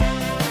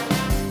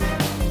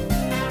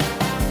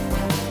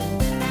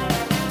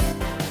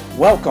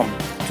Welcome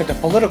to the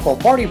Political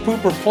Party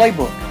Pooper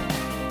Playbook.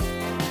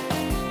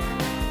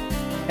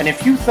 And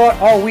if you thought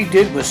all we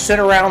did was sit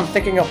around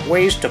thinking up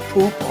ways to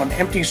poop on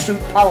empty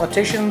suit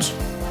politicians,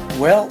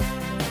 well,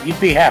 you'd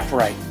be half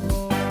right.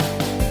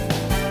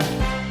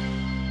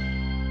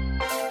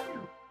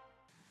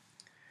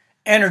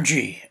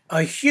 Energy,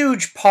 a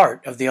huge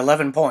part of the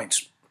 11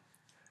 points.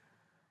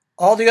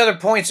 All the other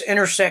points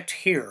intersect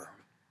here.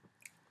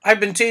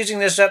 I've been teasing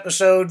this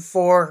episode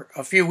for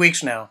a few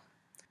weeks now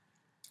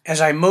as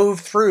I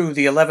move through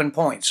the 11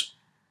 points.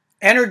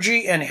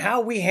 Energy and how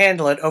we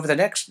handle it over the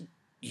next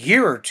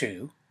year or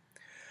two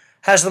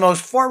has the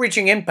most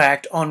far-reaching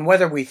impact on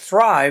whether we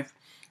thrive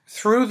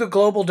through the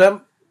global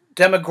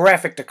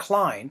demographic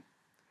decline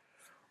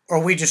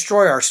or we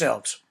destroy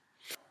ourselves.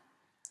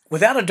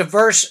 Without a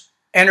diverse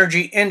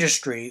energy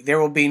industry, there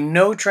will be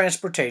no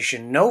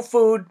transportation, no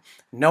food,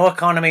 no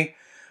economy,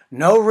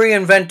 no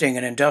reinventing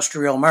an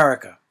industrial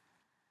America.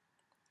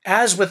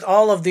 As with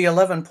all of the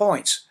 11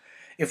 points,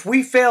 if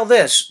we fail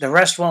this, the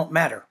rest won't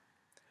matter.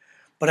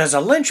 But as a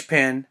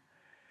linchpin,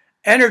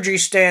 energy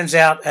stands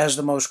out as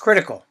the most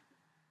critical.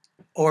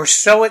 Or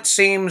so it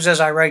seems as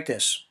I write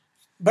this.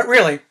 But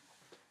really,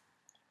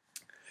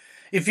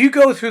 if you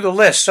go through the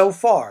list so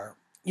far,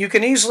 you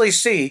can easily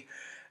see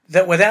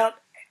that without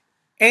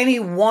any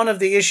one of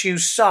the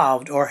issues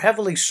solved or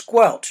heavily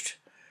squelched,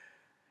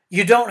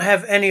 you don't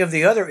have any of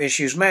the other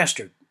issues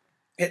mastered,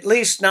 at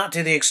least not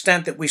to the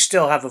extent that we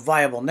still have a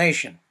viable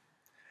nation.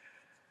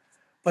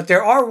 But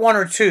there are one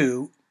or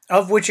two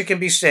of which it can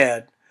be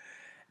said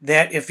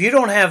that if you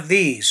don't have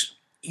these,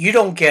 you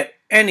don't get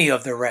any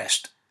of the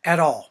rest at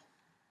all.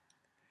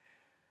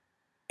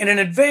 In an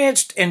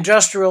advanced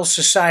industrial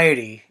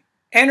society,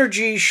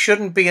 energy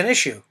shouldn't be an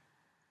issue.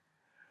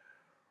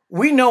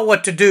 We know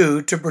what to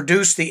do to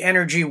produce the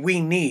energy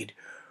we need,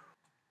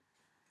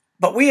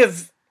 but we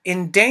have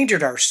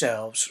endangered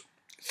ourselves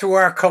through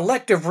our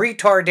collective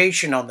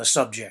retardation on the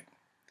subject.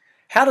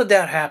 How did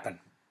that happen?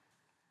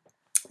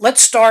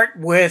 Let's start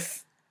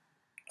with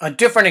a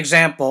different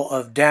example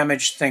of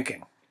damaged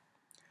thinking.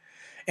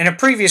 In a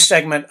previous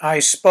segment, I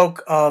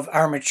spoke of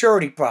our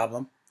maturity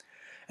problem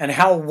and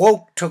how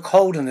woke took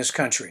hold in this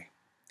country.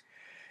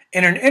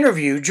 In an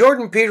interview,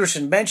 Jordan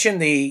Peterson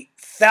mentioned the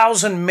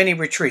 1,000 mini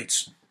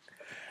retreats.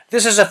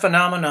 This is a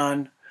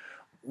phenomenon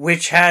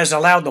which has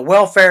allowed the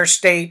welfare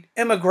state,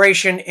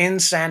 immigration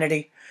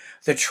insanity,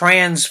 the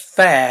trans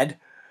fad,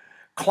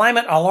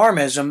 climate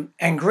alarmism,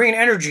 and green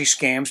energy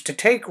scams to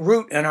take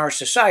root in our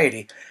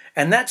society,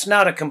 and that's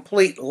not a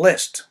complete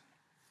list.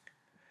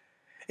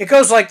 It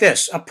goes like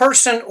this. A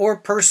person or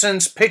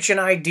persons pitch an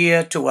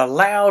idea to a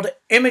loud,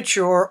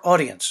 immature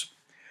audience.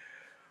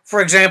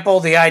 For example,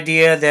 the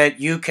idea that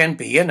you can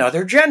be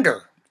another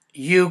gender.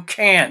 You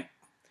can't.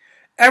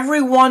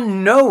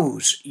 Everyone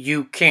knows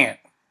you can't.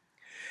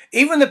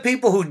 Even the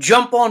people who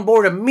jump on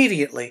board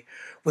immediately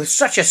with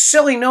such a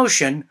silly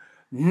notion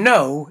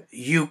know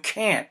you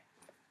can't.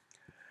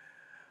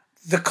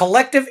 The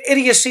collective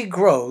idiocy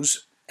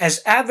grows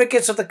as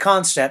advocates of the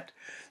concept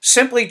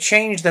simply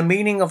change the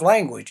meaning of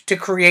language to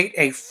create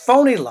a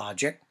phony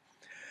logic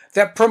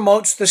that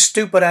promotes the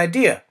stupid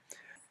idea.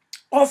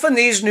 Often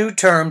these new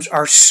terms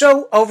are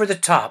so over the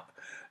top,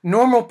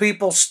 normal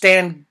people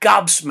stand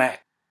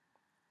gobsmacked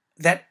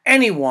that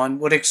anyone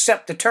would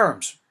accept the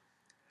terms.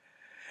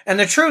 And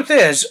the truth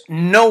is,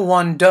 no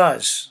one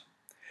does.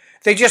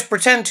 They just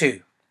pretend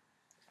to.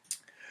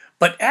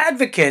 But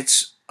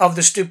advocates of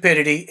the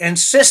stupidity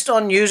insist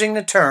on using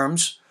the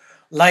terms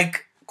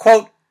like,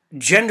 quote,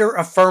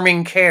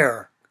 gender-affirming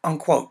care,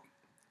 unquote,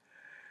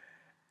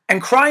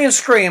 and cry and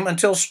scream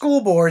until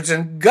school boards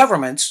and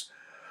governments,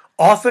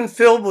 often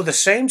filled with the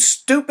same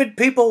stupid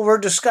people we're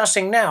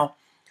discussing now,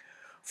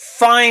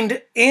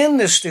 find in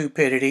the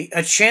stupidity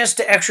a chance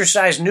to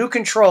exercise new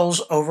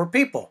controls over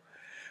people,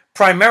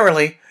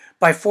 primarily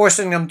by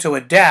forcing them to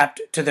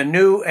adapt to the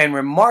new and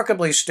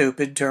remarkably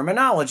stupid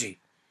terminology.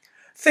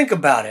 Think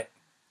about it.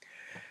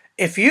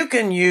 If you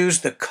can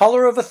use the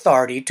color of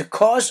authority to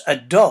cause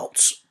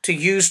adults to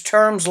use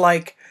terms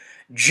like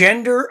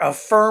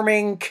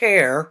gender-affirming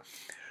care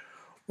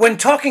when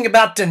talking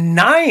about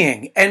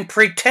denying and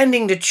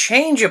pretending to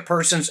change a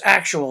person's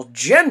actual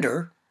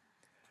gender,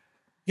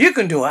 you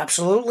can do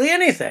absolutely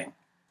anything.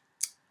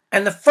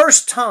 And the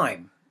first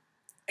time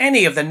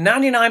any of the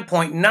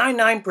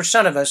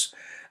 99.99% of us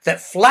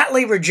that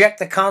flatly reject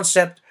the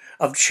concept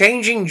of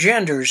changing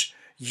genders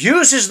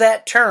uses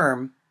that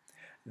term,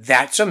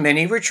 that's a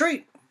mini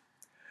retreat.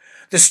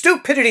 The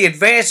stupidity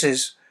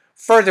advances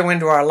further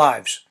into our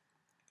lives.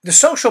 The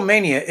social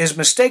mania is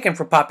mistaken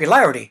for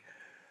popularity,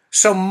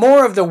 so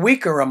more of the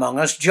weaker among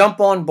us jump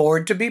on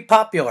board to be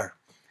popular,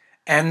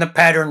 and the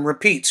pattern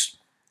repeats.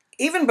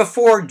 Even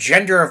before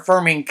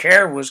gender-affirming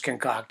care was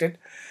concocted,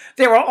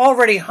 there were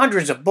already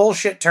hundreds of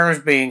bullshit terms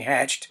being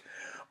hatched,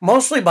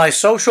 mostly by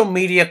social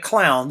media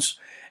clowns,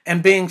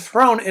 and being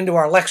thrown into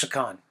our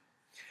lexicon.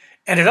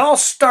 And it all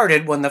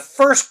started when the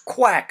first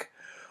quack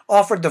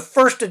offered the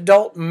first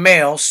adult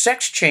male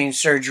sex change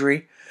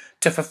surgery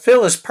to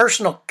fulfill his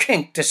personal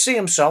kink to see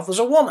himself as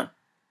a woman.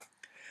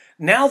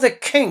 Now the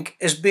kink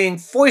is being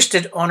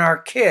foisted on our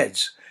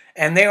kids,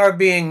 and they are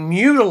being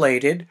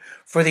mutilated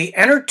for the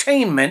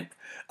entertainment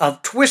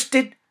of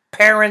twisted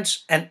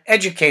parents and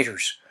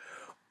educators,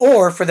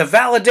 or for the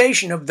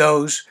validation of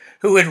those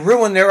who had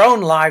ruined their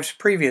own lives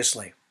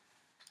previously.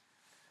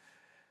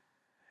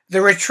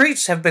 The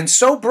retreats have been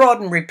so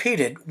broad and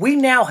repeated, we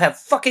now have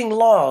fucking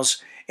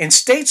laws in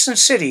states and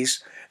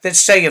cities that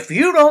say if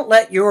you don't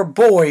let your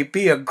boy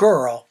be a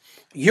girl,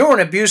 you're an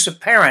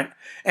abusive parent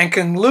and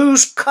can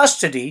lose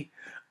custody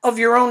of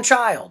your own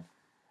child.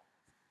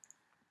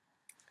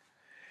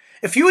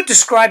 If you had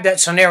described that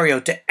scenario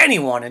to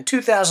anyone in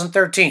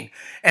 2013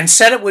 and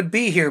said it would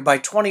be here by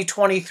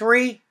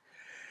 2023,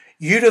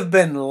 you'd have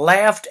been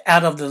laughed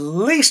out of the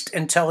least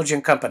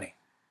intelligent company.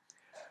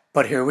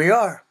 But here we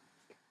are.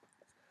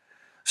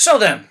 So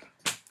then,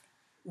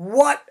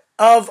 what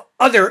of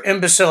other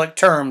imbecilic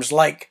terms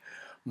like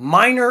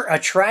minor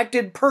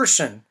attracted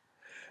person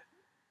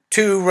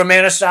to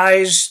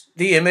romanticize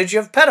the image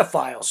of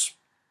pedophiles?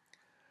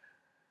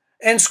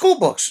 And school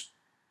books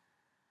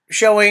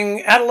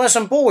showing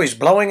adolescent boys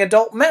blowing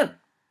adult men.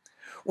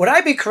 Would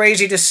I be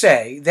crazy to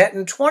say that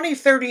in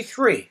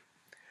 2033,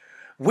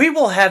 we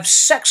will have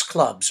sex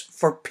clubs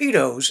for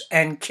pedos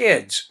and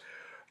kids,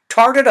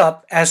 tarted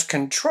up as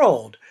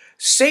controlled,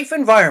 safe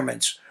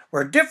environments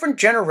where different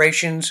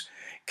generations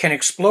can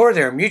explore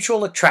their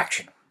mutual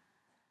attraction?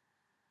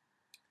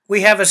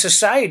 We have a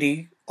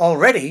society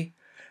already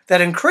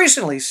that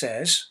increasingly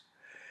says,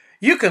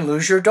 you can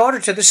lose your daughter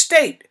to the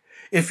state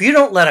if you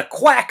don't let a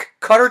quack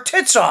cut her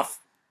tits off.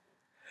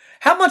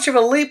 How much of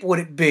a leap would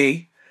it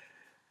be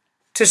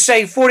to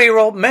say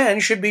 40-year-old men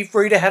should be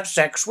free to have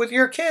sex with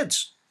your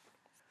kids?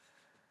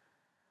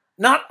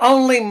 Not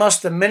only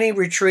must the mini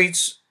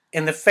retreats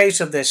in the face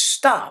of this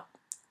stop,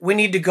 we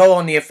need to go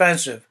on the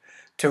offensive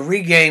to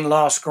regain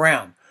lost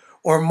ground.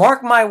 Or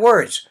mark my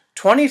words,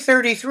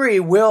 2033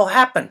 will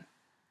happen.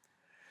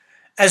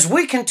 As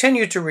we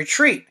continue to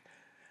retreat,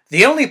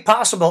 the only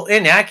possible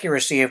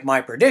inaccuracy of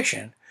my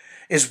prediction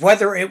is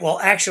whether it will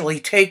actually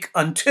take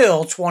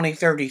until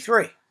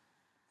 2033.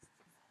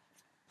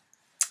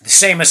 The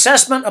same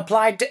assessment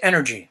applied to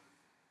energy.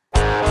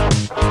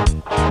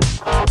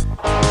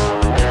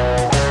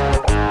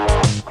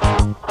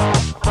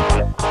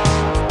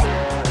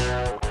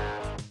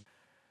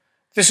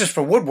 This is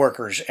for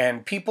woodworkers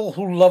and people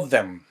who love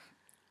them.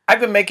 I've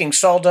been making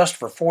sawdust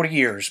for 40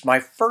 years. My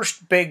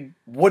first big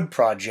wood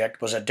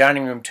project was a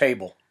dining room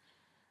table.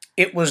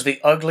 It was the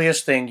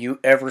ugliest thing you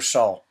ever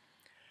saw.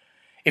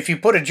 If you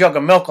put a jug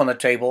of milk on the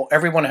table,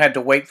 everyone had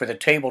to wait for the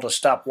table to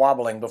stop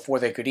wobbling before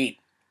they could eat.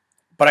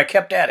 But I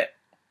kept at it.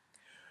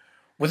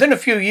 Within a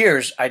few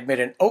years, I'd made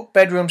an oak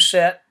bedroom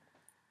set,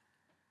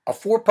 a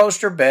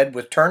 4-poster bed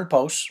with turn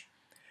posts,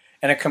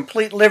 and a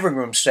complete living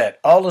room set,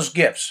 all as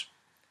gifts.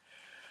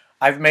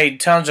 I've made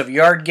tons of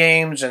yard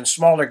games and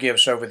smaller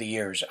gifts over the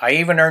years. I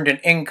even earned an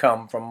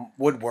income from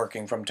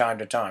woodworking from time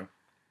to time.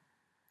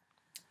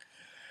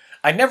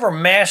 I never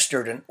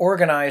mastered an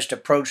organized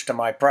approach to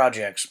my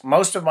projects.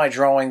 Most of my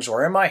drawings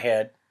were in my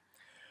head.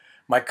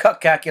 My cut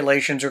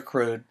calculations are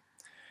crude.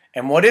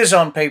 And what is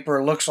on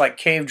paper looks like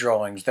cave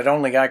drawings that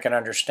only I can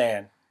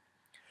understand.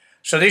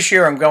 So this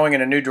year I'm going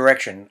in a new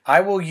direction.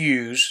 I will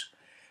use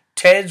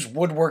Ted's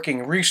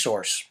Woodworking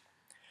Resource.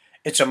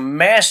 It's a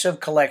massive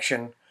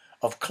collection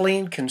of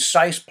clean,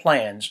 concise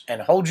plans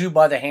and hold you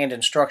by the hand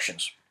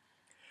instructions.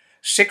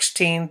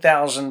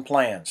 16,000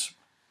 plans.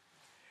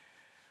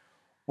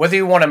 Whether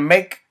you want to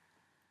make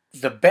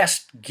the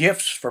best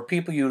gifts for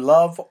people you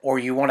love or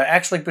you want to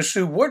actually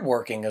pursue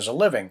woodworking as a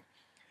living,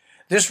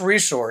 this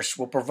resource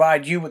will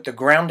provide you with the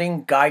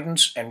grounding,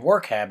 guidance, and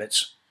work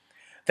habits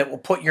that will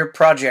put your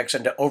projects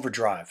into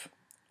overdrive.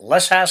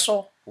 Less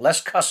hassle,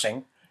 less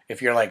cussing,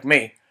 if you're like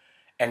me,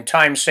 and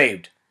time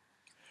saved.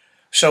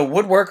 So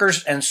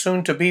woodworkers and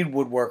soon-to-be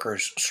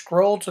woodworkers,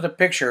 scroll to the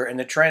picture in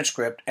the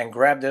transcript and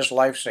grab this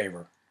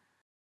lifesaver.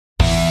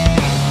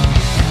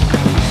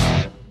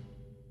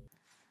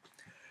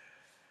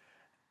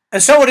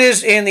 And so it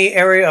is in the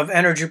area of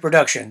energy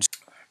production.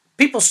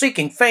 People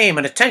seeking fame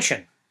and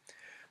attention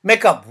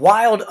make up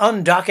wild,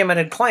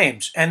 undocumented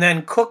claims and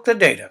then cook the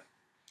data,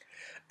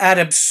 add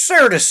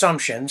absurd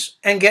assumptions,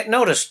 and get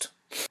noticed.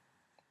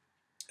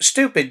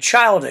 Stupid,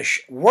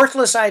 childish,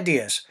 worthless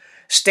ideas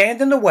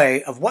stand in the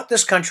way of what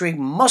this country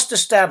must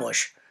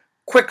establish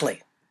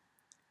quickly.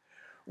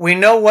 We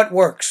know what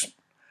works.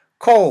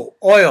 Coal,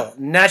 oil,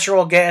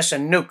 natural gas,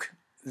 and nuke.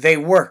 They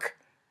work.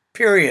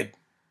 Period.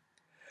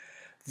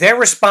 They're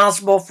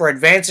responsible for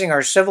advancing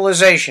our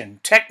civilization,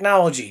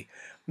 technology,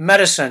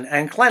 medicine,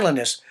 and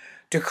cleanliness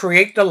to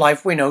create the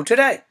life we know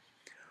today.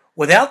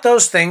 Without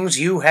those things,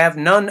 you have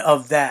none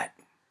of that.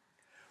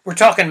 We're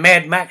talking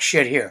Mad Max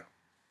shit here.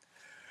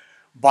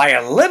 By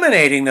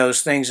eliminating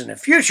those things in the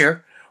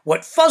future,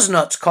 what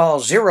Fuzznuts call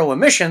zero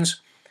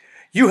emissions,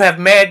 you have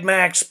Mad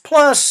Max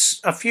plus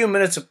a few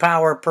minutes of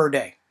power per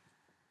day.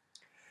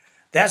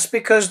 That's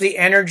because the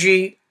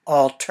energy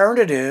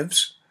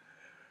alternatives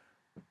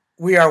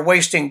we are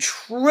wasting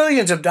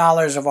trillions of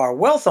dollars of our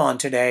wealth on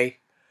today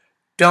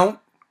don't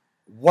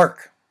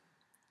work.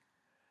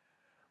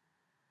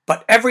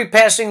 But every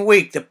passing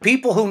week, the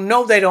people who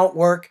know they don't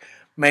work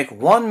make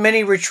one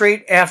mini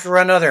retreat after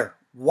another.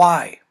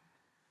 Why?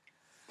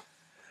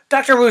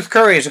 Dr. Ruth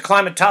Curry is a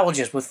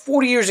climatologist with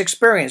 40 years'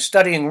 experience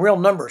studying real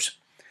numbers.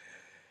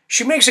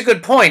 She makes a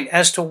good point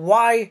as to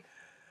why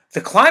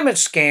the climate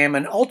scam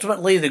and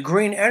ultimately the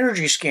green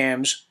energy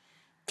scams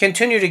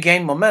continue to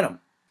gain momentum.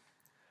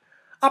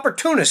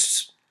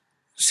 Opportunists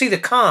see the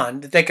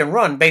con that they can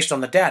run based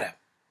on the data.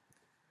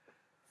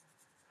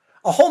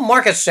 A whole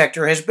market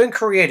sector has been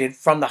created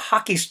from the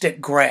hockey stick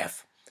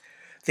graph,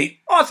 the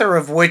author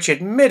of which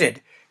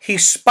admitted he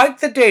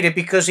spiked the data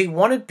because he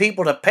wanted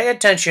people to pay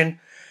attention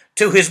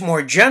to his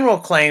more general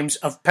claims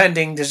of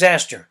pending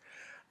disaster,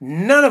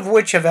 none of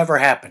which have ever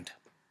happened.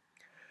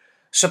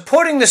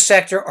 Supporting the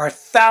sector are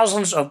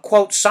thousands of,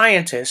 quote,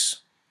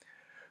 scientists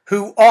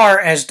who are,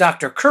 as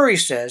Dr. Curry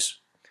says,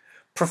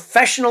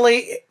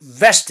 professionally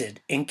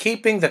vested in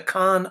keeping the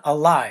con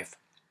alive.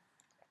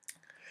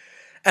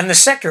 And the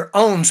sector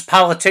owns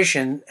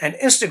politicians and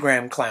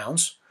Instagram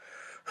clowns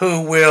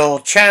who will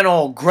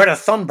channel Greta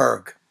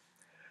Thunberg,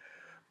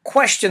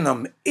 question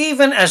them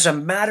even as a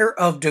matter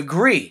of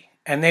degree,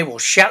 and they will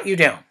shout you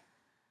down.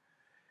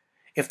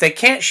 If they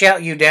can't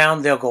shout you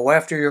down, they'll go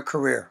after your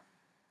career.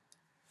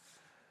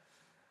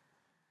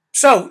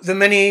 So the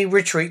mini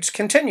retreats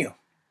continue.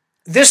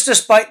 This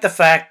despite the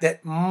fact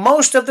that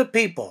most of the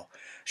people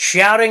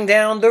shouting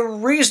down the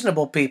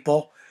reasonable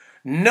people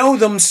know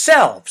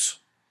themselves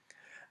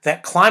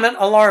that climate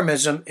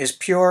alarmism is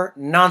pure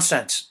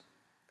nonsense.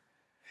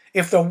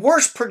 If the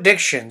worst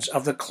predictions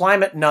of the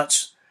climate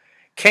nuts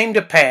came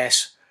to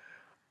pass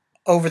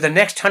over the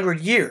next 100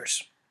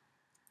 years,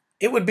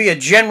 it would be a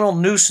general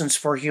nuisance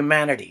for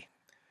humanity.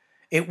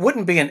 It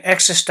wouldn't be an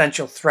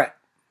existential threat.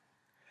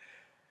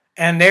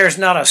 And there's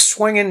not a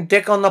swinging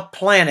dick on the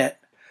planet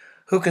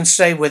who can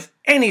say with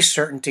any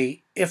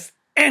certainty if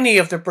any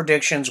of the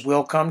predictions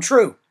will come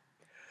true.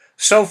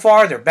 So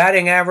far, their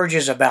batting average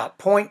is about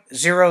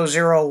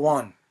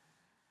 .001.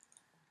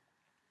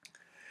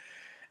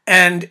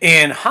 And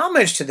in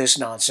homage to this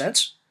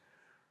nonsense,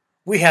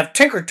 we have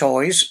tinker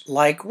toys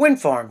like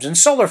wind farms and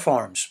solar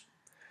farms.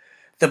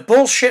 The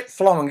bullshit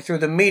flowing through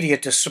the media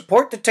to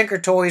support the tinker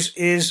toys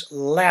is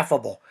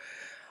laughable.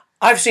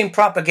 I've seen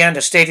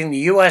propaganda stating the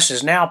U.S.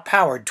 is now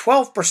powered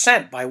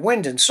 12% by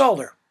wind and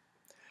solar.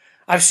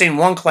 I've seen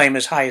one claim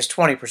as high as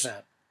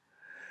 20%.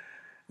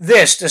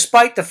 This,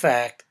 despite the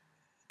fact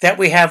that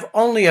we have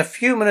only a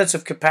few minutes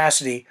of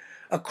capacity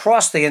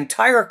across the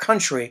entire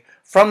country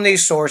from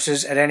these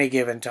sources at any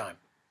given time.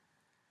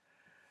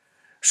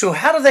 So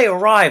how do they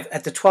arrive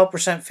at the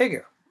 12%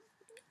 figure?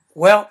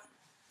 Well,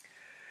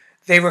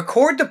 they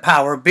record the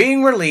power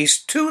being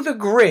released to the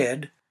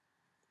grid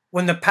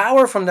when the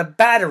power from the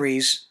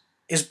batteries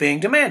is being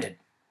demanded.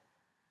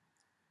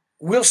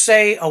 We'll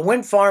say a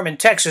wind farm in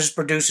Texas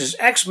produces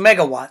X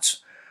megawatts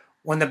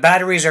when the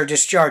batteries are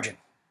discharging.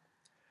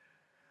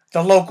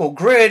 The local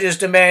grid is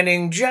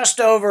demanding just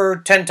over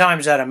 10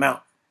 times that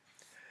amount.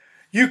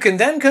 You can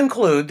then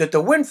conclude that the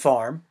wind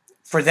farm,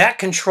 for that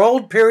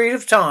controlled period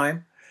of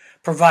time,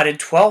 provided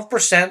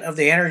 12% of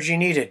the energy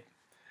needed.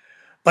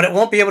 But it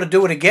won't be able to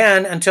do it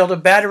again until the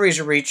batteries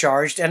are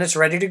recharged and it's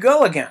ready to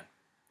go again.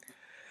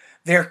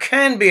 There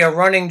can be a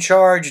running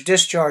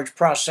charge-discharge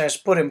process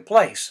put in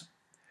place.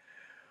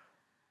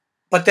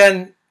 But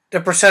then the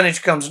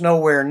percentage comes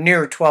nowhere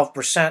near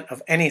 12%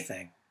 of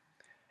anything.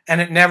 And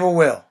it never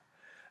will.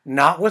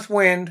 Not with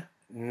wind,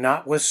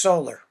 not with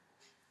solar.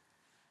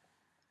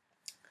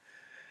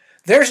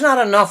 There's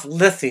not enough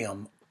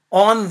lithium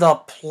on the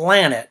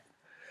planet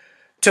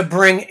to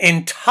bring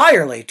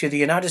entirely to the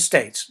United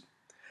States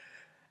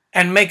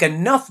and make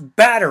enough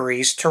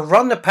batteries to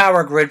run the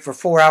power grid for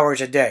 4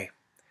 hours a day,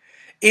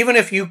 even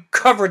if you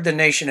covered the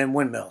nation in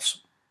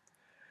windmills.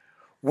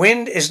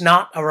 Wind is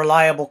not a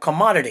reliable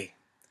commodity,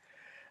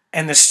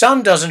 and the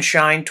sun doesn't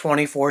shine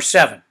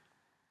 24/7.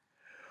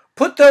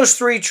 Put those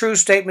three true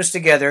statements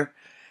together,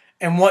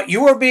 and what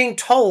you are being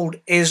told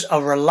is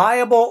a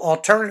reliable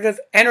alternative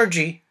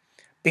energy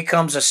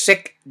becomes a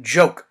sick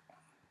joke.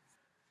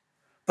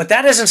 But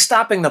that isn't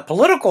stopping the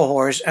political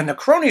whores and the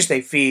cronies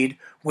they feed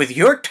with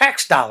your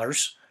tax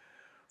dollars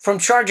from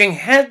charging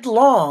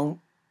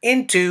headlong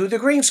into the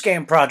green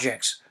scam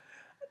projects.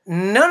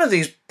 None of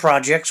these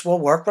projects will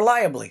work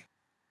reliably.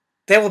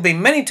 They will be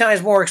many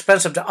times more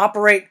expensive to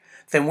operate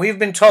than we've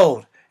been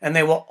told, and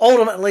they will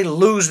ultimately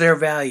lose their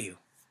value.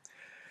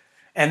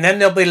 And then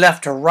they'll be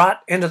left to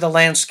rot into the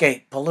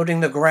landscape, polluting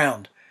the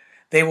ground.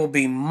 They will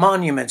be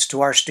monuments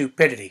to our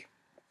stupidity.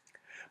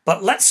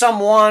 But let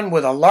someone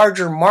with a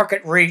larger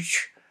market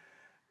reach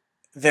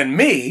than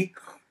me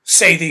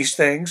say these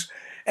things,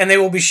 and they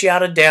will be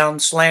shouted down,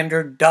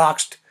 slandered,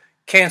 doxxed,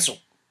 canceled.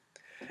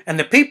 And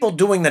the people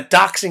doing the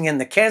doxing and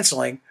the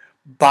canceling,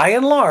 by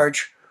and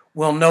large,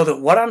 will know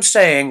that what I'm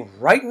saying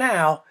right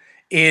now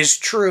is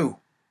true.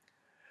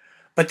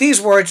 But these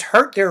words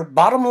hurt their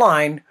bottom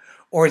line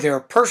or their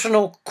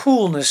personal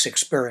coolness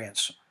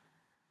experience.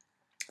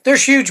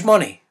 There's huge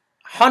money,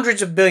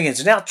 hundreds of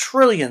billions, now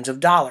trillions of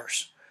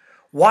dollars,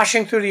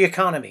 washing through the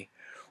economy,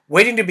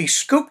 waiting to be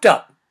scooped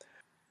up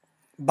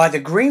by the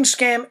green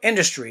scam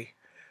industry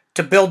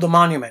to build the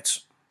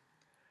monuments.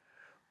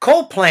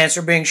 Coal plants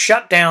are being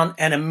shut down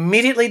and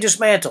immediately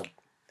dismantled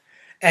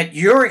at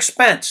your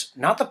expense,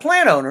 not the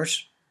plant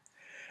owners,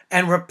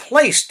 and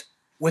replaced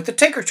with the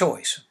Tinker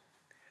Toys.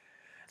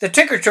 The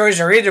Tinker Toys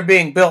are either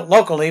being built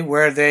locally,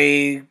 where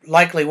they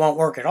likely won't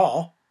work at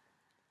all,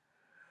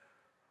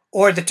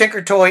 or the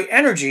Tinker Toy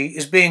energy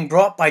is being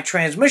brought by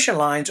transmission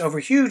lines over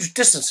huge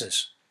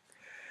distances.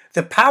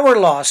 The power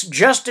loss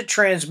just at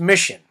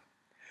transmission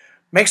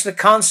makes the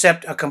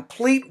concept a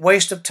complete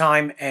waste of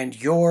time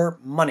and your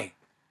money.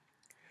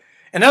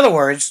 In other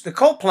words, the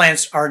coal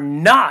plants are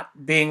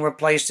not being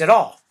replaced at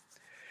all.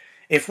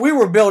 If we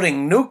were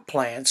building nuke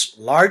plants,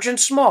 large and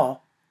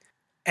small,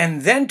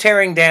 and then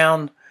tearing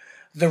down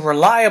the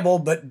reliable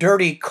but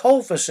dirty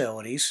coal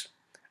facilities,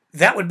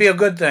 that would be a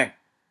good thing.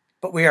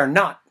 But we are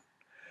not.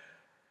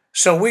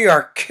 So we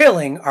are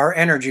killing our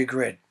energy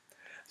grid.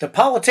 The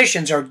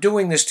politicians are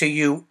doing this to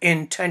you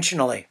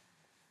intentionally.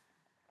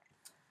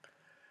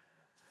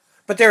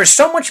 But there is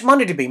so much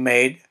money to be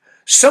made,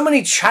 so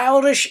many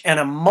childish and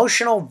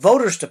emotional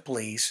voters to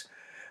please,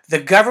 the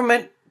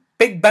government,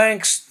 big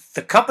banks,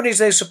 the companies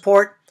they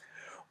support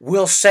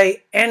will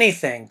say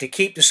anything to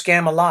keep the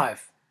scam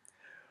alive.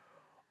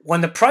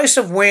 When the price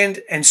of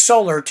wind and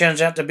solar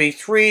turns out to be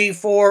 3,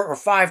 4, or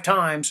 5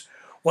 times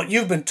what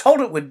you've been told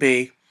it would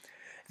be,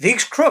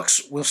 these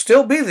crooks will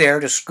still be there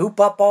to scoop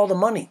up all the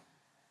money.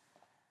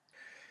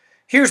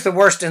 Here's the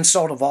worst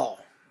insult of all.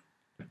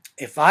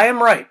 If I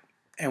am right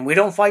and we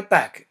don't fight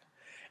back,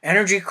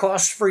 energy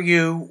costs for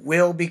you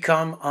will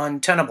become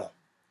untenable.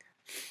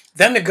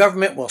 Then the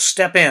government will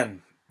step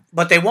in,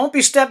 but they won't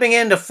be stepping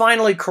in to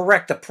finally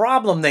correct the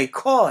problem they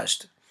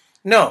caused.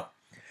 No,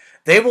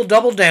 they will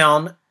double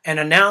down and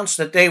announce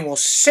that they will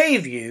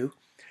save you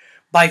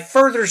by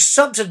further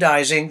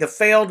subsidizing the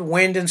failed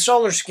wind and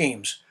solar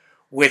schemes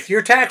with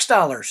your tax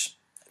dollars.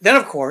 Then,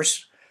 of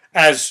course,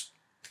 as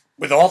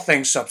with all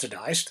things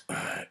subsidized,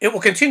 it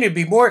will continue to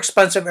be more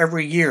expensive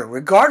every year,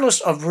 regardless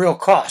of real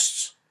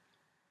costs.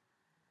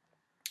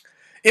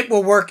 It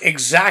will work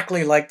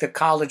exactly like the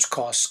college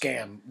cost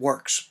scam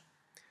works.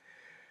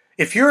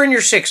 If you're in your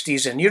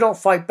 60s and you don't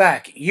fight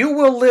back, you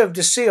will live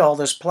to see all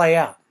this play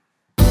out.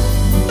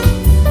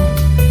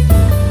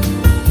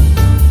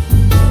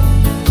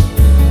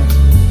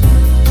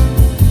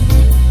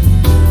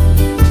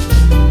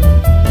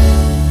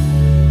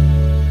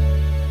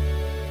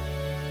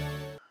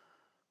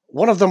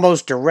 One of the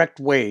most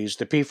direct ways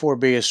the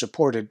P4B is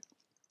supported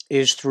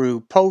is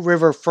through Po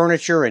River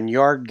Furniture and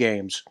Yard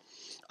Games.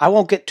 I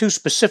won't get too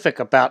specific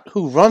about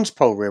who runs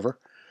Po River,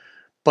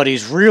 but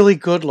he's really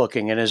good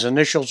looking and his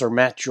initials are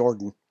Matt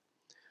Jordan.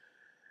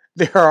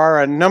 There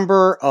are a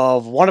number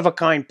of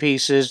one-of-a-kind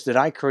pieces that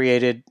I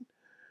created,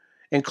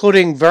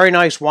 including very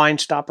nice wine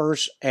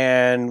stoppers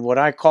and what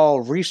I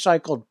call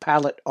recycled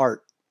palette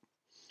art.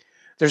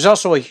 There's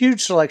also a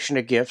huge selection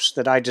of gifts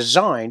that I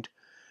designed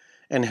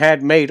and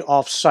had made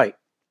off-site.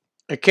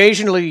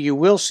 Occasionally, you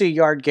will see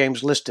Yard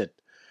Games listed.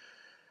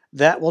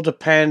 That will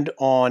depend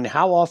on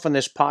how often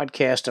this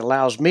podcast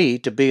allows me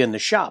to be in the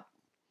shop.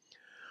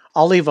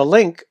 I'll leave a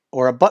link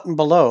or a button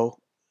below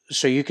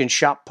so you can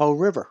shop Po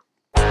River.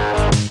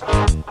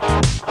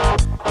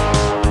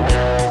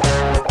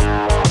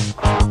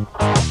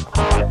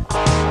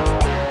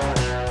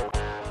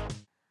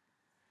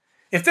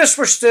 If this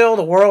were still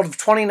the world of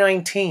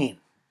 2019,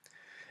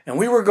 and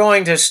we were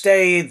going to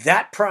stay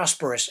that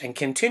prosperous and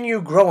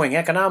continue growing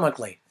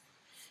economically,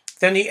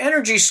 then the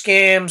energy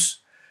scams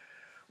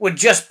would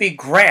just be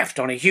graft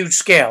on a huge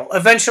scale.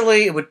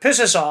 Eventually, it would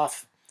piss us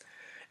off,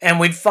 and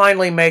we'd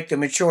finally make the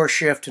mature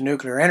shift to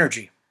nuclear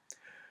energy.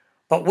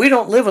 But we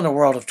don't live in the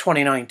world of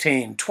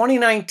 2019.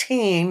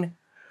 2019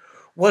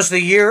 was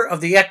the year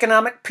of the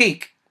economic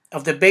peak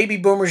of the baby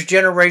boomers'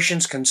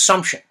 generation's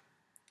consumption,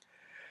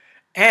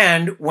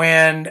 and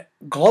when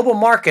global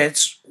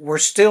markets were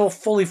still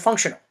fully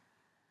functional.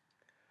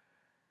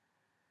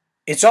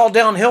 It's all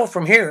downhill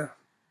from here.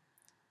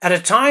 At a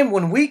time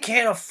when we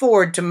can't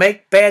afford to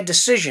make bad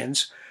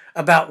decisions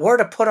about where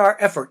to put our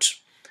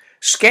efforts,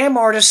 scam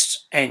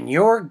artists and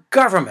your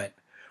government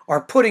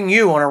are putting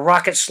you on a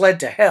rocket sled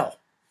to hell.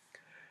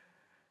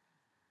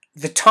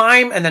 The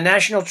time and the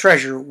national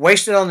treasure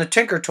wasted on the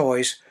Tinker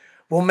Toys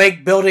will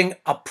make building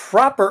a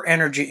proper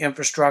energy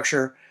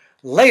infrastructure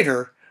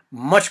later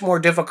much more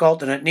difficult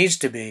than it needs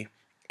to be,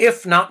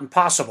 if not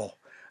impossible.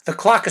 The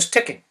clock is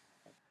ticking.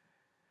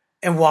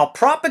 And while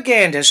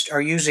propagandists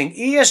are using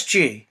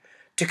ESG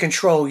to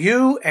control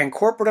you and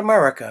corporate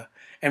America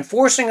and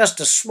forcing us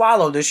to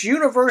swallow this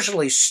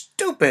universally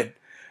stupid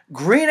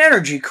green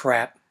energy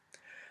crap,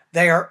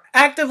 they are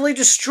actively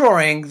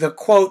destroying the,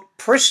 quote,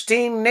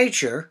 pristine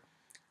nature,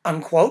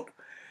 unquote,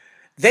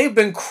 they've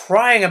been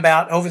crying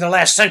about over the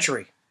last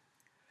century.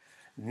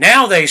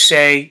 Now they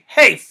say,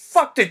 hey,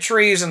 fuck the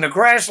trees and the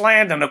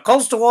grassland and the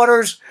coastal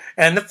waters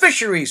and the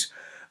fisheries.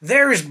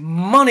 There is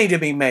money to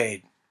be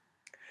made.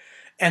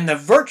 And the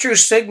virtue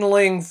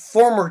signaling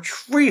former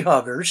tree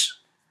huggers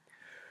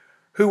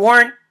who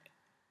aren't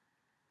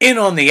in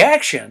on the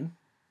action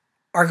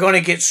are going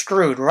to get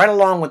screwed right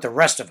along with the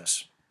rest of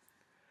us.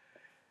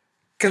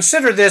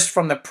 Consider this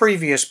from the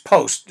previous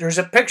post. There's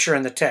a picture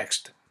in the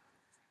text.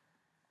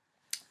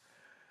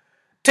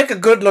 Take a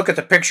good look at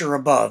the picture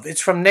above.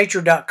 It's from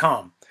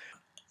nature.com.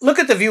 Look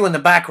at the view in the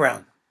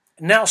background,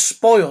 now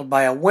spoiled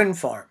by a wind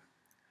farm.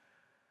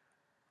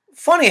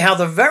 Funny how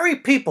the very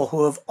people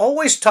who have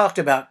always talked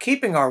about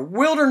keeping our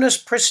wilderness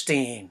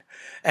pristine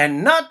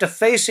and not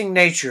defacing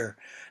nature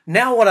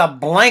now want to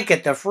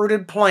blanket the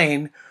fruited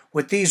plain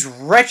with these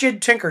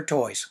wretched tinker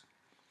toys.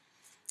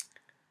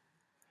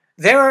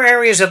 There are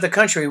areas of the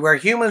country where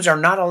humans are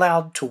not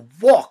allowed to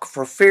walk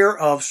for fear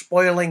of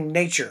spoiling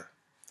nature.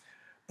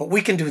 But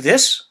we can do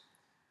this?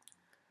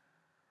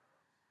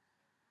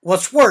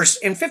 What's worse,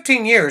 in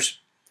 15 years,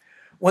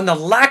 when the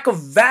lack of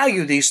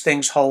value these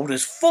things hold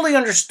is fully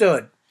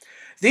understood,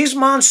 these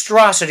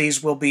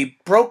monstrosities will be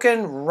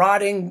broken,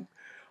 rotting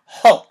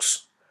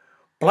hulks,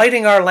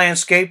 blighting our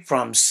landscape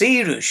from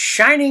sea to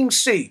shining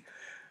sea.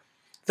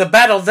 The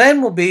battle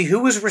then will be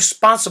who is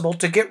responsible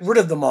to get rid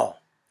of them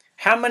all.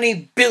 How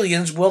many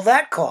billions will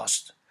that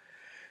cost?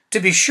 To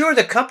be sure,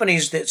 the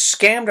companies that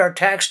scammed our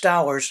tax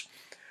dollars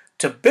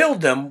to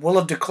build them will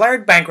have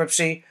declared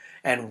bankruptcy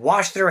and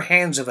washed their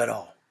hands of it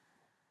all.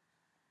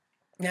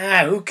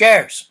 Who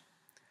cares?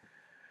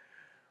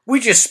 We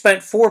just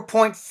spent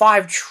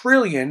 $4.5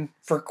 trillion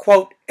for,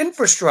 quote,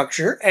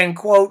 infrastructure and,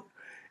 quote,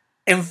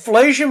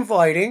 inflation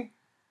fighting,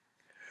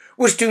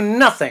 which do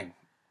nothing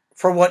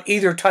for what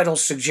either title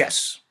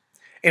suggests.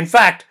 In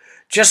fact,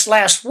 just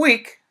last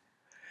week,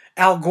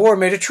 Al Gore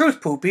made a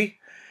truth poopy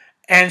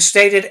and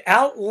stated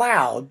out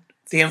loud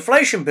the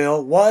inflation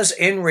bill was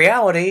in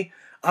reality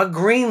a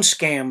green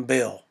scam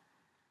bill.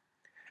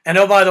 And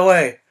oh, by the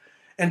way,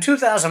 in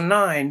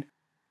 2009,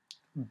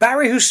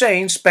 Barry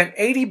Hussein spent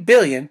 $80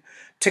 billion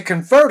to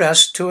convert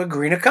us to a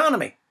green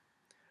economy.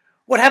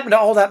 What happened to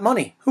all that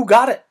money? Who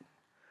got it?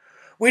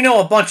 We know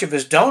a bunch of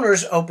his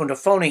donors opened a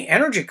phony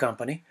energy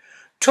company,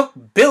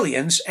 took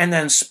billions, and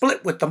then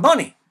split with the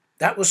money.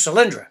 That was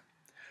Solyndra.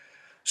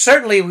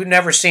 Certainly, we've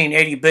never seen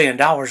 $80 billion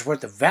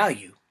worth of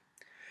value.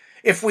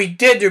 If we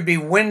did, there'd be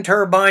wind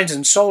turbines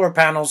and solar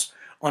panels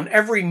on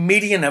every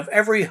median of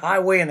every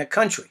highway in the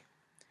country.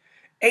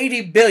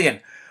 $80 billion.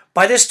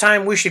 By this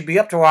time, we should be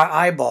up to our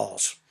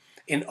eyeballs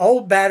in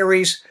old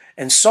batteries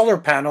and solar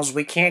panels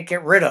we can't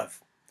get rid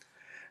of.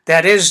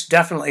 That is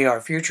definitely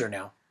our future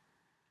now.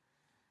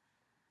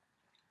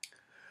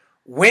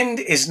 Wind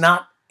is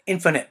not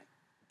infinite.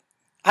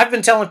 I've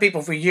been telling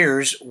people for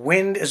years,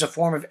 wind is a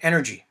form of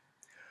energy.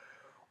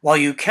 While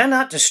you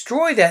cannot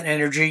destroy that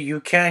energy, you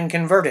can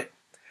convert it.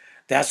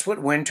 That's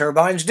what wind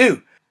turbines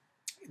do.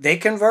 They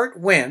convert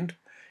wind,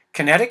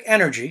 kinetic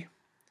energy,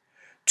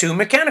 to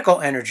mechanical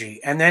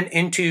energy and then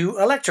into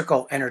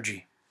electrical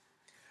energy.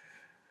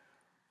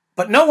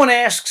 But no one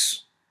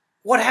asks,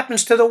 what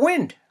happens to the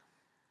wind?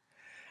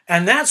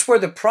 And that's where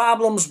the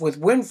problems with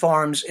wind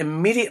farms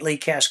immediately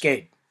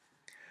cascade.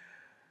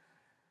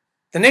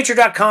 The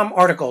Nature.com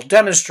article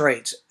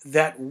demonstrates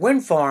that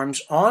wind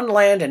farms on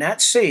land and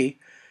at sea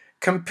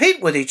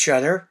compete with each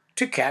other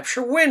to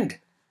capture wind.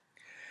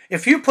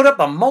 If you put up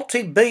a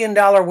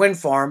multi-billion-dollar wind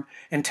farm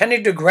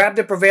intending to grab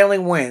the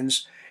prevailing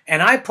winds,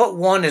 and I put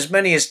one as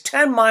many as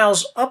 10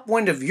 miles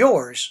upwind of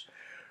yours,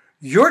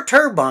 your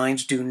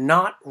turbines do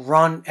not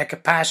run at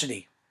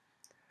capacity.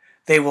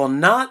 They will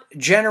not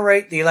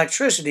generate the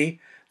electricity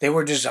they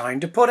were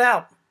designed to put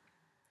out.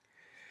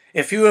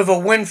 If you have a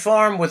wind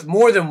farm with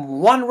more than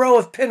one row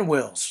of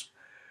pinwheels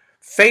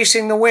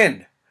facing the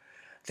wind,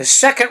 the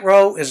second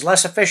row is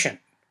less efficient,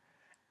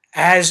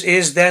 as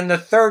is then the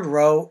third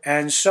row,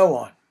 and so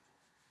on.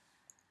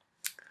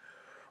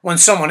 When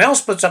someone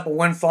else puts up a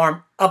wind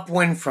farm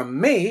upwind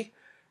from me,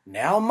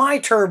 now my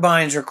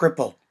turbines are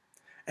crippled,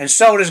 and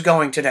so it is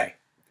going today.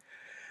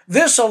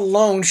 This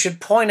alone should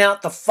point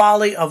out the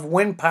folly of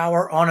wind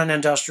power on an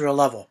industrial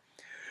level.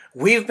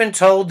 We've been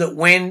told that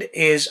wind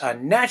is a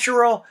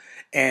natural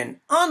and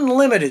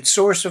unlimited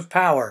source of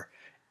power,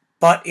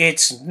 but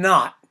it's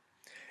not.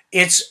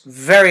 It's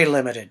very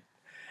limited,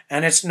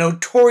 and it's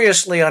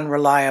notoriously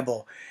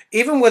unreliable,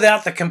 even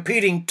without the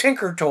competing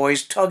tinker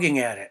toys tugging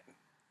at it.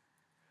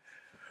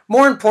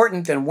 More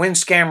important than wind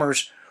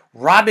scammers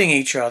robbing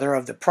each other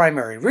of the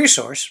primary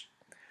resource,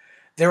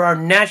 there are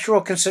natural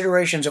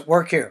considerations at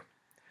work here.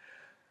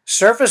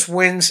 Surface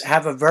winds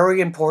have a very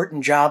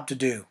important job to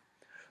do.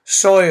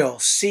 Soil,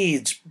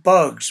 seeds,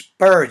 bugs,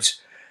 birds,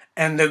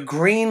 and the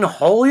green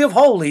holy of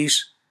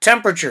holies,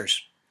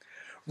 temperatures,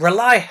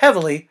 rely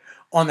heavily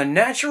on the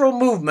natural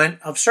movement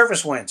of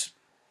surface winds.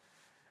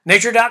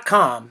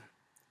 Nature.com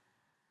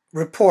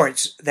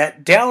reports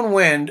that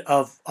downwind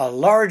of a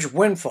large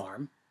wind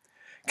farm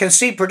can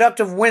see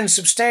productive winds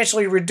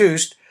substantially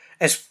reduced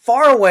as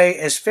far away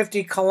as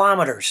 50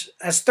 kilometers.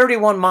 That's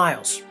 31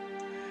 miles.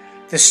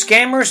 The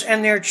scammers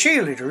and their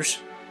cheerleaders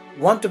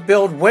want to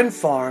build wind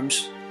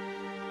farms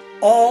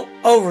all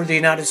over the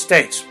United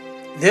States.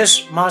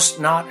 This must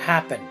not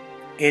happen.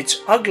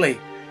 It's ugly,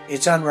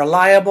 it's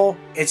unreliable,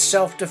 it's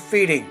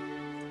self-defeating.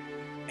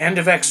 End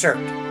of excerpt.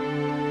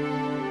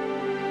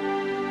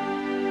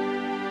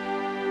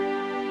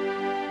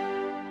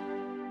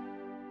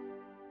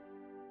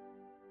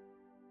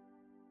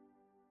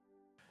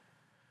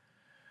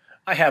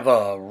 I have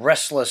a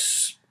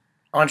restless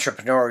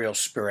entrepreneurial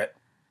spirit.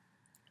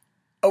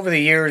 Over the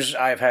years,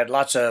 I've had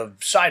lots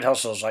of side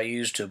hustles I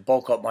used to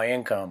bulk up my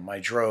income. I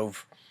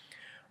drove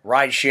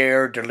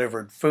rideshare,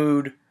 delivered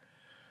food,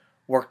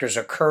 worked as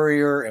a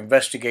courier,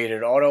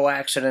 investigated auto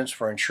accidents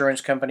for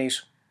insurance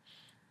companies.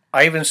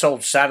 I even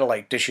sold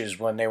satellite dishes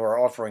when they were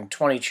offering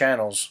 20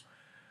 channels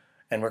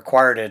and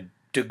required a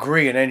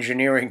degree in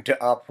engineering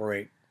to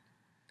operate.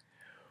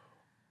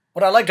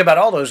 What I liked about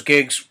all those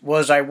gigs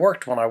was I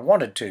worked when I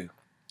wanted to.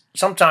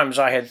 Sometimes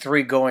I had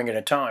 3 going at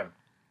a time.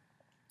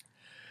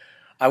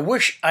 I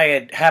wish I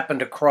had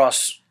happened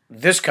across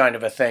this kind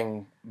of a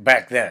thing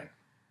back then.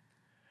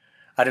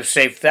 I'd have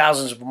saved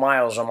thousands of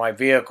miles on my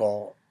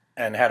vehicle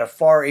and had a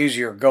far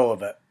easier go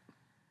of it.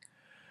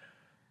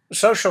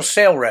 Social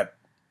sale rep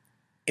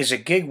is a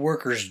gig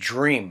worker's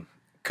dream.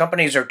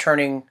 Companies are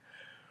turning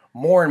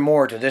more and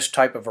more to this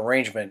type of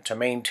arrangement to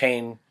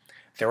maintain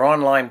their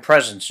online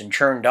presence and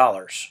churn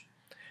dollars.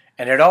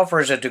 And it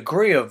offers a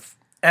degree of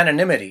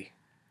anonymity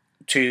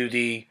to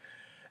the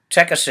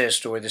tech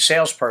assist or the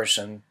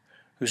salesperson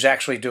who's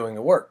actually doing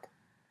the work.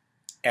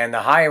 And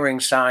the hiring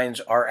signs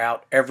are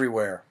out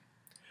everywhere.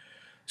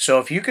 So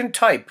if you can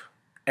type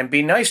and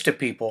be nice to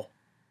people,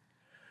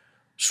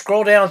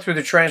 scroll down through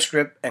the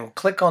transcript and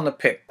click on the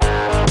pic.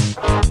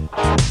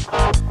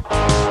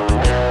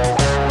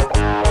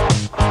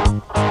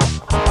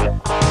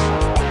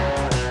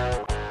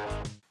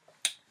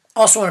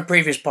 Also in a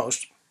previous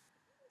post,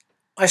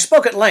 I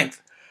spoke at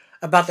length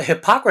about the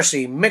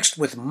hypocrisy mixed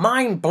with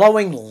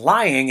mind-blowing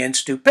lying and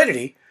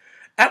stupidity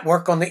at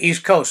work on the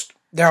East Coast.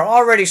 They're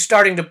already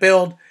starting to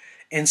build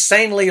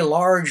insanely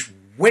large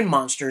wind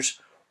monsters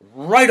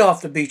right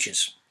off the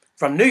beaches,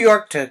 from New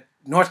York to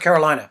North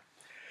Carolina.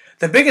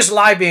 The biggest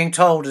lie being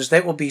told is they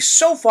will be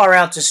so far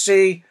out to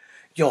sea,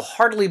 you'll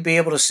hardly be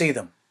able to see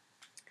them.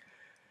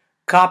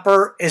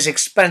 Copper is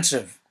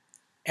expensive,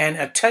 and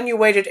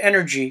attenuated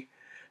energy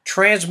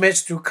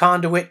transmits through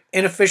conduit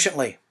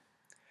inefficiently.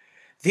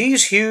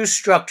 These huge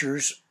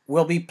structures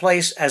will be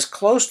placed as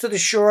close to the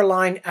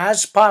shoreline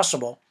as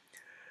possible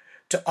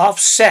to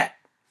offset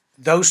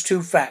those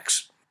 2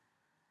 facts.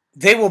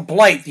 They will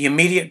blight the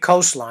immediate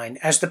coastline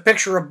as the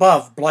picture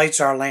above blights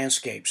our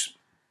landscapes.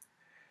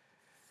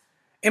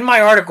 In my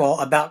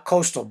article about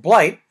coastal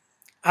blight,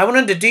 I went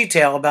into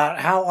detail about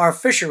how our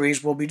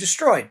fisheries will be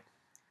destroyed.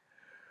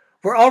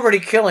 We're already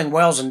killing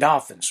whales and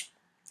dolphins.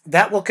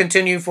 That will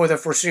continue for the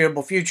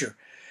foreseeable future.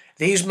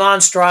 These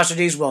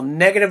monstrosities will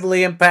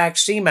negatively impact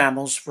sea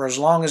mammals for as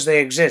long as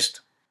they exist.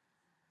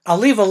 I'll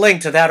leave a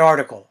link to that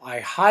article.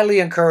 I highly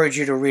encourage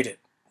you to read it.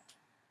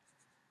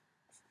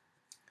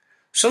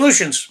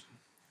 Solutions.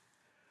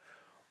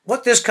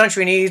 What this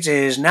country needs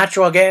is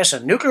natural gas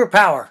and nuclear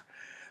power.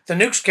 The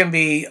nukes can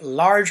be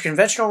large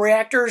conventional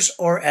reactors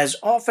or, as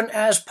often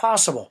as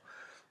possible,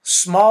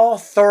 small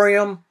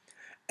thorium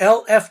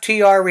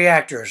LFTR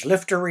reactors,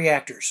 lifter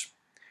reactors.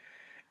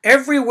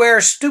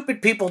 Everywhere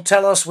stupid people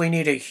tell us we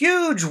need a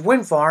huge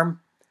wind farm,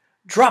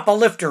 drop a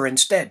lifter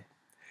instead.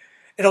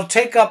 It'll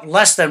take up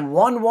less than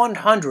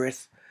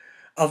 1/100th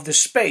of the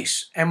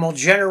space and will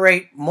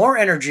generate more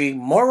energy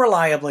more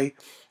reliably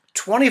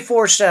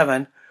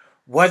 24/7,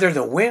 whether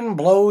the wind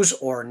blows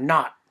or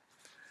not.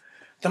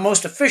 The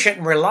most efficient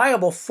and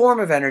reliable form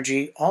of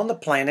energy on the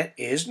planet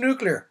is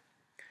nuclear.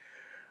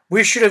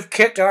 We should have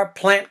kicked our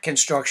plant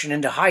construction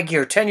into high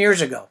gear 10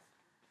 years ago.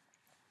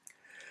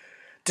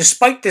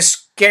 Despite the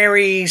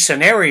scary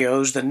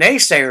scenarios the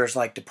naysayers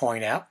like to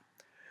point out,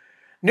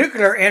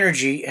 nuclear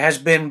energy has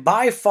been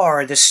by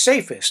far the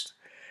safest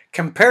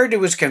compared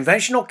to its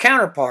conventional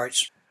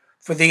counterparts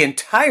for the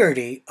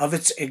entirety of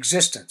its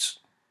existence.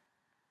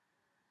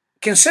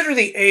 Consider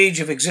the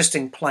age of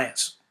existing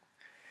plants.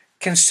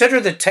 Consider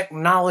the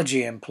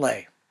technology in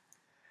play.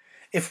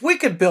 If we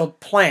could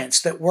build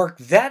plants that work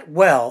that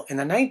well in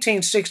the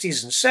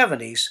 1960s and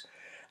 70s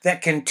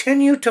that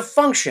continue to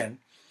function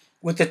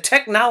with the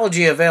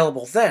technology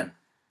available then,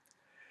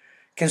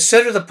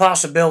 consider the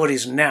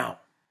possibilities now.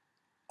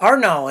 Our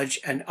knowledge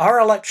and our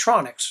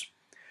electronics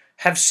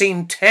have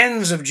seen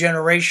tens of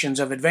generations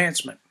of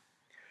advancement.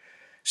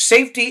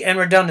 Safety and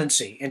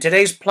redundancy in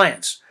today's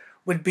plants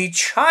would be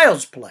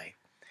child's play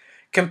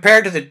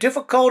compared to the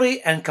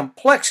difficulty and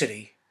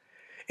complexity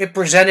it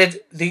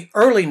presented the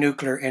early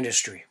nuclear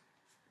industry.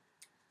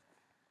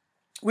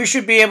 We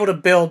should be able to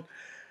build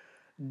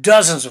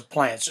dozens of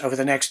plants over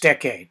the next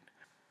decade,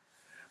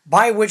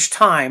 by which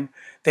time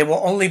they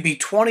will only be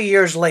 20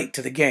 years late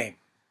to the game.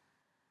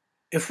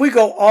 If we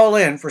go all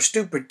in for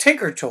stupid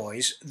tinker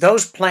toys,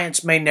 those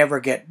plants may never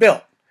get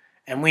built,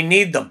 and we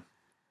need them.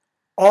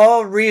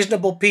 All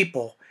reasonable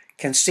people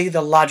can see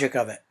the logic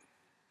of it.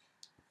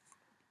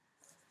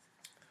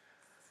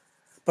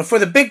 But for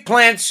the big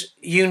plants,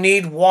 you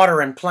need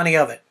water and plenty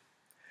of it.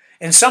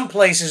 In some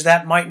places,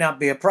 that might not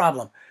be a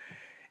problem.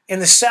 In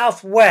the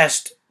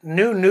Southwest,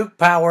 new nuke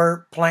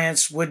power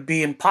plants would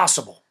be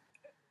impossible.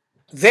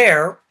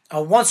 There,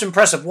 a once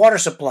impressive water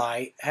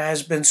supply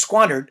has been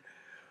squandered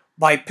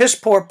by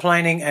piss-poor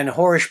planning and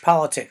whorish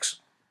politics.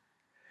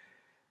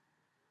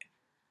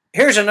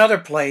 Here's another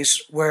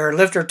place where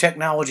lifter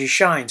technology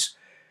shines.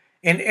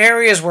 In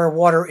areas where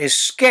water is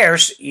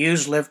scarce,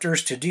 use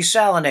lifters to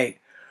desalinate.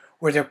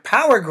 Where their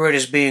power grid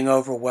is being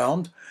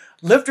overwhelmed,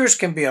 lifters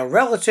can be a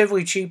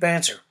relatively cheap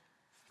answer.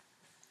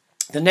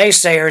 The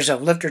naysayers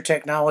of lifter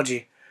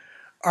technology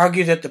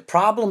argue that the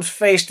problems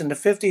faced in the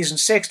 50s and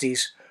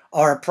 60s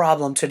are a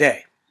problem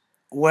today.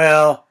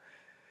 Well,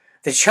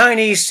 the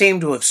Chinese seem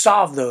to have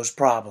solved those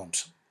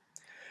problems.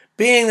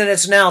 Being that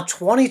it's now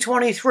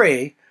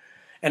 2023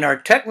 and our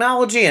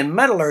technology and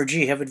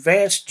metallurgy have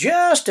advanced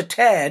just a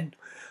tad,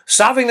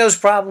 solving those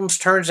problems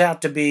turns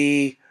out to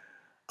be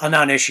a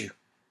non-issue.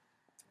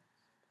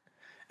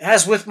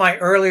 As with my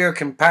earlier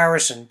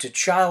comparison to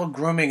child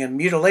grooming and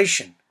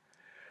mutilation,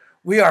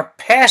 we are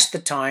past the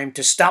time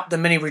to stop the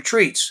mini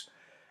retreats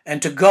and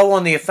to go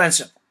on the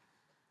offensive.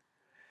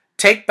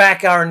 Take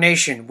back our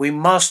nation. We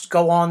must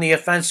go on the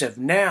offensive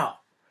now.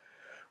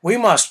 We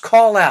must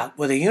call out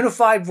with a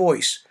unified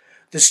voice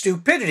the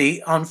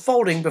stupidity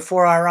unfolding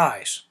before our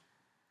eyes.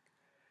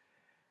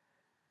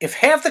 If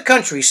half the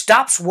country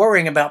stops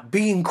worrying about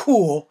being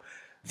cool,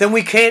 then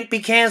we can't be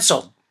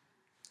canceled.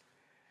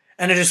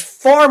 And it is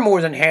far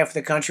more than half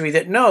the country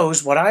that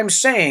knows what I'm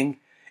saying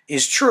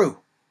is true.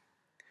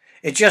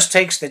 It just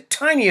takes the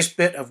tiniest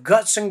bit of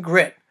guts and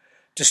grit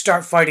to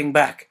start fighting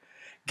back.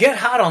 Get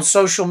hot on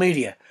social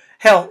media.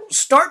 Hell,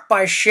 start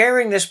by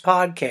sharing this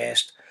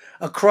podcast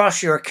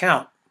across your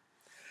account.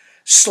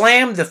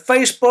 Slam the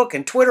Facebook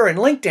and Twitter and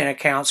LinkedIn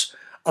accounts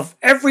of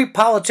every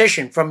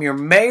politician from your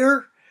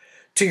mayor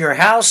to your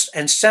House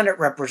and Senate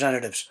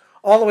representatives,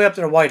 all the way up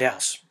to the White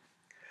House.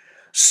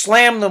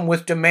 Slam them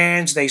with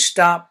demands they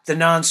stop the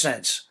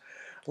nonsense.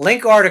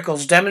 Link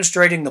articles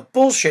demonstrating the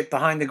bullshit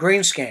behind the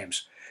green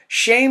scams.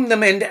 Shame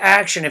them into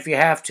action if you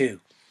have to.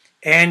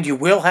 And you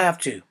will have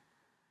to.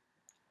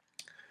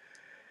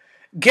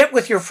 Get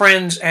with your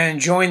friends and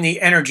join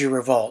the Energy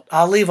Revolt.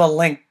 I'll leave a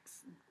link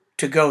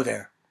to go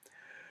there.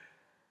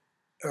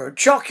 Or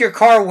chalk your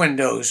car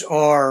windows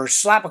or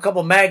slap a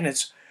couple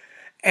magnets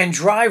and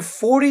drive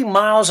 40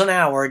 miles an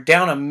hour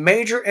down a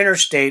major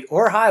interstate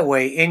or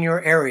highway in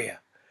your area.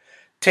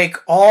 Take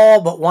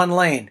all but one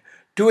lane.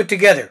 Do it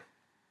together.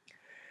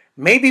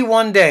 Maybe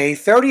one day,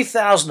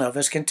 30,000 of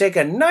us can take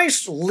a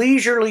nice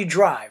leisurely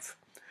drive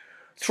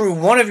through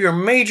one of your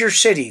major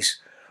cities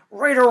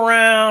right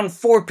around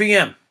 4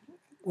 p.m.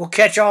 We'll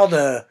catch all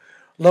the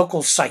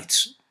local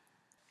sights.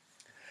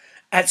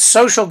 At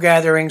social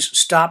gatherings,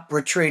 stop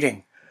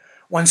retreating.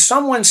 When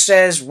someone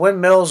says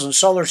windmills and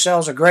solar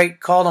cells are great,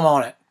 call them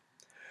on it.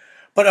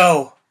 But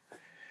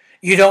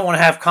you don't want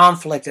to have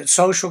conflict at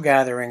social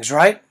gatherings,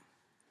 right?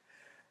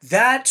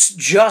 That's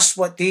just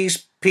what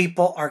these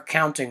people are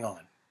counting on.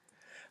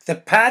 The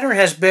pattern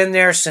has been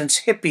there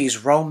since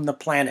hippies roamed the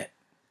planet.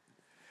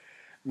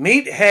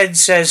 Meathead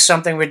says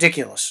something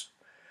ridiculous.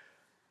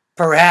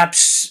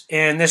 Perhaps,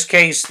 in this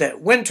case, that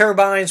wind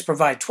turbines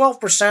provide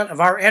 12% of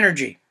our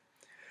energy.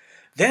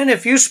 Then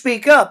if you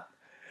speak up,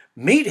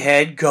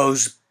 Meathead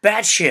goes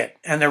batshit,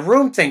 and the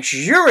room thinks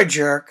you're a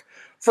jerk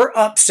for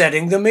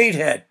upsetting the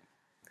meathead.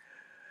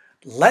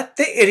 Let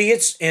the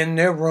idiots in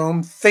their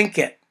room think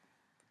it.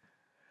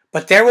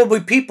 But there will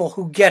be people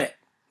who get it.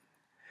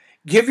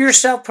 Give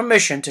yourself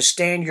permission to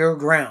stand your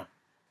ground.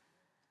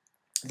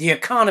 The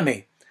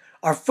economy,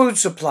 our food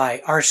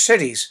supply, our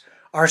cities,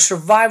 our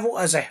survival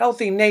as a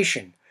healthy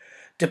nation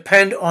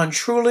depend on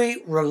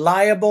truly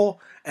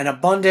reliable and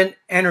abundant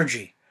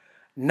energy,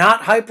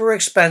 not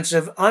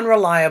hyper-expensive,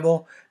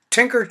 unreliable,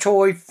 tinker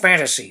toy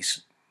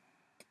fantasies.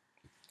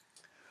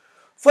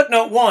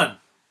 Footnote 1.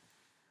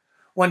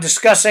 When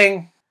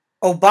discussing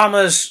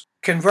Obama's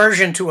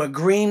conversion to a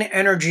green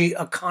energy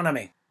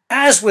economy.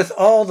 As with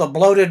all the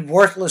bloated,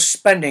 worthless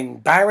spending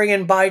Barry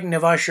and Biden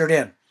have ushered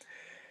in,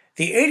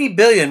 the $80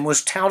 billion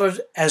was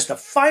touted as the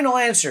final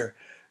answer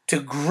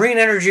to green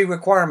energy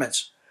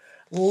requirements.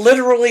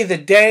 Literally the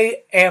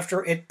day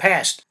after it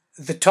passed,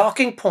 the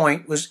talking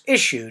point was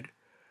issued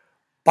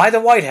by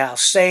the White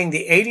House saying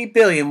the $80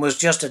 billion was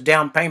just a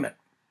down payment.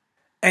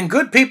 And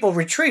good people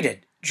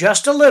retreated,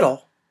 just a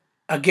little,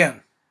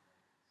 again.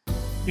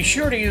 Be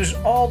sure to use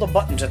all the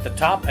buttons at the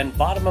top and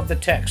bottom of the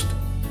text.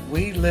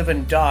 We live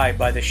and die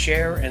by the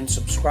share and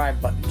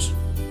subscribe buttons.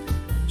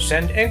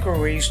 Send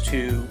inquiries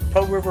to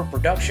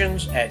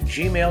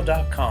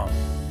PoeRiverProductions@gmail.com.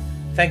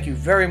 Thank you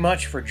very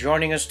much for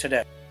joining us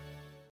today.